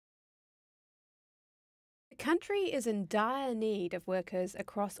The country is in dire need of workers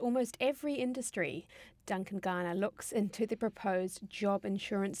across almost every industry. Duncan Garner looks into the proposed job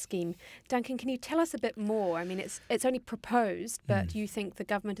insurance scheme. Duncan, can you tell us a bit more? I mean, it's only proposed, but you think the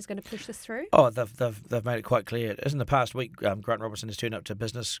government is going to push this through? Oh, they've made it quite clear. As in the past week, Grant Robertson has turned up to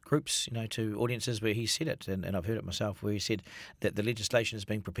business groups, to audiences where he said it, and I've heard it myself, where he said that the legislation is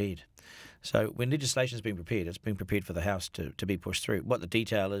being prepared. So when legislation is being prepared, it's being prepared for the House to be pushed through. What the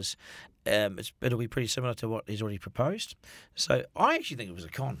detail is, it'll be pretty similar to what he's already proposed. So I actually think it was a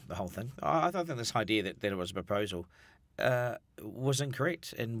con, the whole thing. I don't think this idea that it was a proposal was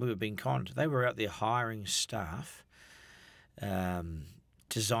incorrect, and we were being conned. They were out there hiring staff,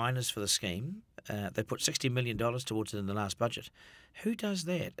 designers for the scheme. They put $60 million towards it in the last budget. Who does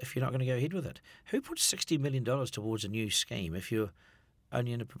that if you're not going to go ahead with it? Who puts $60 million towards a new scheme if you're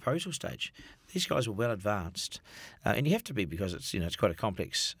only in the proposal stage? These guys were well advanced, and you have to be, because it's quite a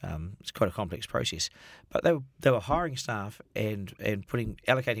complex process. But they were hiring staff and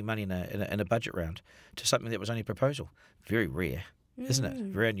allocating money in a budget round to something that was only a proposal. Very rare, isn't it?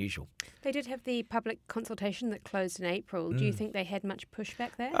 Very unusual. They did have the public consultation that closed in April. Do you think they had much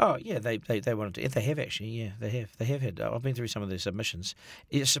pushback there? Oh yeah, they wanted to. They have actually. Yeah, they have had. I've been through some of their submissions.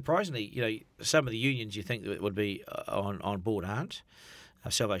 Surprisingly, some of the unions you think that would be on board aren't.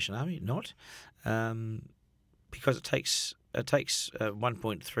 Salvation Army, not, because it takes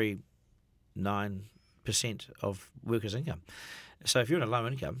 1.39% of workers' income. So if you're on a low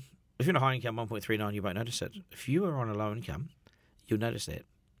income, if you're on a high income 1.39, you won't notice it. If you are on a low income, you'll notice that.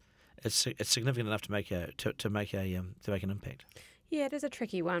 It's significant enough to make an impact. Yeah, it is a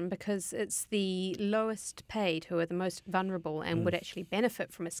tricky one because it's the lowest paid who are the most vulnerable and would actually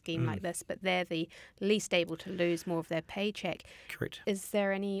benefit from a scheme like this, but they're the least able to lose more of their paycheck. Correct. Is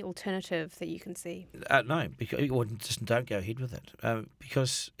there any alternative that you can see? No, or just don't go ahead with it.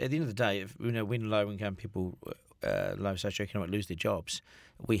 Because at the end of the day, when low-income people, low socioeconomic, lose their jobs,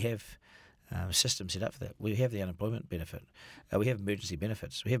 we have systems set up for that. We have the unemployment benefit. We have emergency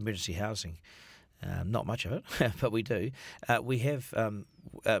benefits. We have emergency housing. Not much of it, but we do. We have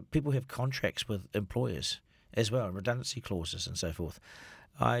people have contracts with employers as well, redundancy clauses and so forth.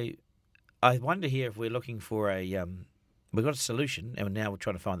 I wonder here if we're looking for we've got a solution, and now we're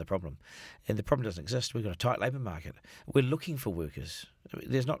trying to find the problem. And the problem doesn't exist. We've got a tight labour market. We're looking for workers.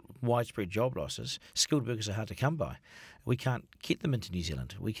 There's not widespread job losses. Skilled workers are hard to come by. We can't get them into New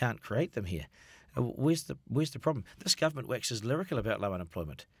Zealand. We can't create them here. Where's the problem? This government waxes lyrical about low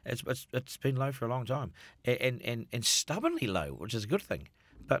unemployment. It's been low for a long time, and stubbornly low, which is a good thing.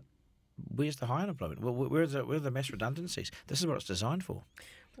 But where's the high unemployment? Well, where are the mass redundancies? This is what it's designed for.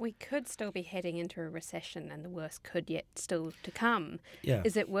 We could still be heading into a recession, and the worst could yet still to come. Yeah.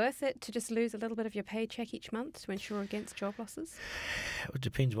 Is it worth it to just lose a little bit of your paycheck each month to insure against job losses? It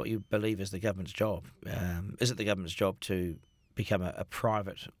depends what you believe is the government's job. Is it the government's job to become a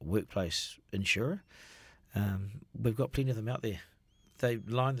private workplace insurer? We've got plenty of them out there. They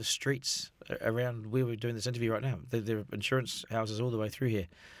line the streets around where we're doing this interview right now. There are insurance houses all the way through here.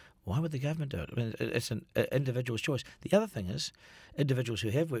 Why would the government do it? I mean, it's an individual's choice. The other thing is, individuals who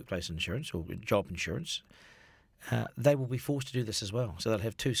have workplace insurance or job insurance, they will be forced to do this as well. So they'll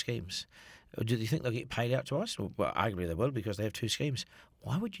have two schemes. Do you think they'll get paid out to us? Well, arguably they will, because they have two schemes.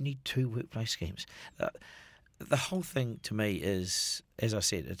 Why would you need two workplace schemes? The whole thing to me is, as I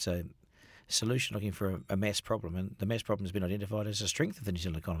said, it's a solution looking for a mass problem, and the mass problem has been identified as a strength of the New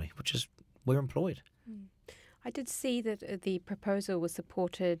Zealand economy, which is we're employed. I did see that the proposal was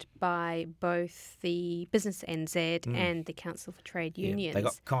supported by both the Business NZ and the Council for Trade Unions. They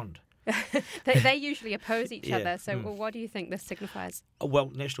got conned. They usually oppose each other, so what do you think this signifies?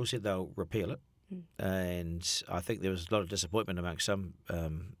 Well, National said they'll repeal it, and I think there was a lot of disappointment amongst some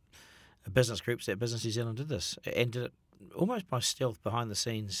business groups that Business New Zealand did this, and did it almost by stealth behind the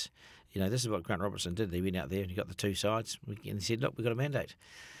scenes. This is what Grant Robertson did. He went out there and he got the two sides, and he said, look, we've got a mandate.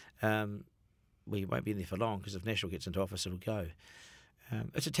 We won't be in there for long, because if National gets into office, it'll go.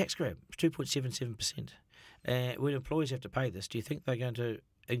 It's a tax grab. It's 2.77%. When employees have to pay this, do you think they're going to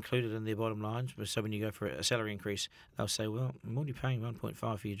include it in their bottom lines? So when you go for a salary increase, they'll say, well, I'm only paying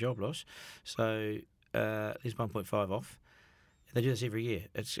 1.5 for your job loss, so there's 1.5 off. They do this every year.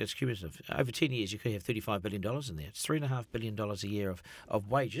 It's cumulative. Over 10 years, you could have $35 billion in there. It's $3.5 billion a year of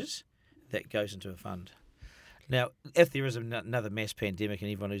wages that goes into a fund. Now, if there is another mass pandemic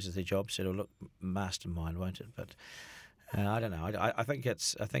and everyone loses their jobs, it'll look mastermind, won't it? But I don't know. I think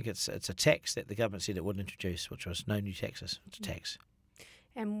it's a tax that the government said it wouldn't introduce, which was no new taxes. It's a tax.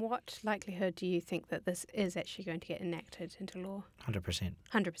 And what likelihood do you think that this is actually going to get enacted into law? 100%.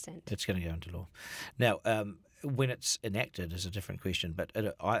 100%. It's going to go into law. Now, When it's enacted is a different question, but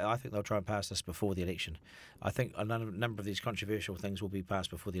I think they'll try and pass this before the election. I think a number of these controversial things will be passed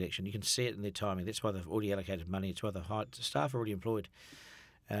before the election. You can see it in their timing. That's why they've already allocated money. It's why the staff are already employed.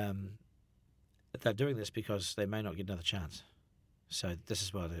 They're doing this because they may not get another chance. So this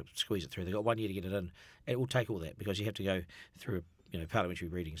is why they squeeze it through. They've got 1 year to get it in. It will take all that because you have to go through parliamentary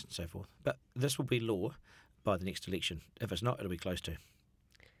readings and so forth. But this will be law by the next election. If it's not, it'll be close to.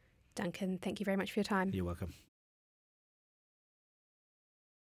 Duncan, thank you very much for your time. You're welcome.